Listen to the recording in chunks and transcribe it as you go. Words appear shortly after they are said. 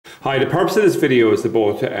Hi, the purpose of this video is to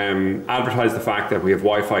both advertise the fact that we have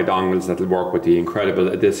Wi-Fi dongles that will work with the incredible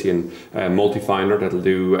Edision multi-finder that will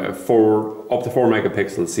do up to 4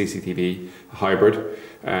 megapixel CCTV hybrid,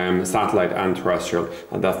 satellite and terrestrial,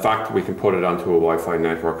 and the fact that we can put it onto a Wi-Fi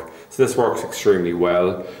network. So this works extremely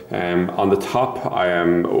well. On the top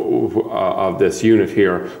of this unit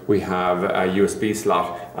here we have a USB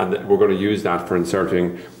slot, and we're going to use that for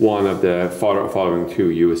inserting one of the following two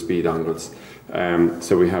USB dongles.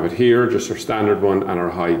 So we have it here, just our standard one and our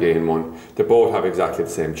high gain one. They both have exactly the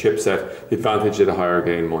same chipset. The advantage of the higher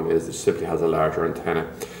gain one is it simply has a larger antenna.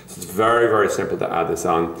 So it's very, very simple to add this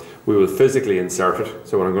on. We will physically insert it.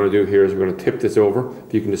 So what I'm going to do here is we're going to tip this over.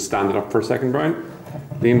 If you can just stand it up for a second, Brian.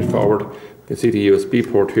 Lean it forward. You can see the USB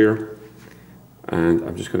port here. And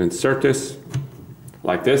I'm just going to insert this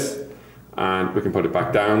like this. And we can put it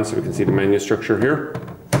back down so we can see the menu structure here.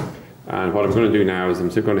 And what I'm going to do now is I'm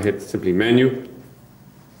going to hit simply menu,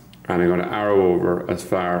 and I'm going to arrow over as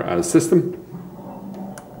far as system.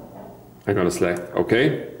 I'm going to select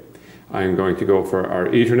OK. I'm going to go for our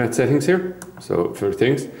Ethernet settings here, so for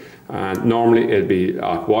things. And normally it'll be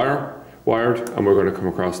wired, and we're going to come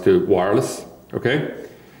across to wireless. Okay.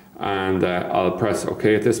 And I'll press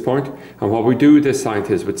OK at this point. And what we do with this site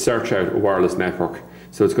is we'd search out a wireless network.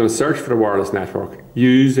 So it's going to search for the wireless network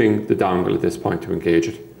using the dongle at this point to engage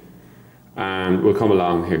it. And we'll come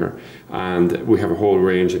along here, and we have a whole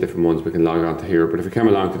range of different ones we can log on to here. But if we come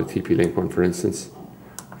along to the TP-Link one, for instance,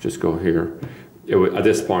 just go here. At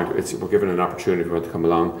this point, we're given an opportunity for it to come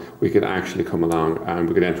along. We could actually come along and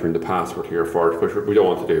we could enter in the password here for it, which we don't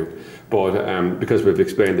want to do. But because we've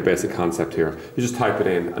explained the basic concept here, you just type it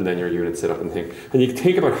in and then your unit set up and think. And you can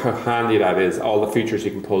think about how handy that is, all the features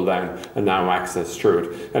you can pull down and now access through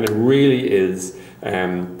it. And it really is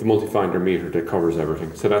the multi-finder meter that covers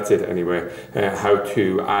everything. So that's it anyway, how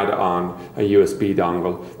to add on a USB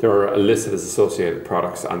dongle. There are listed as associated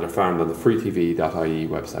products and they're found on the freetv.ie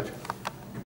website.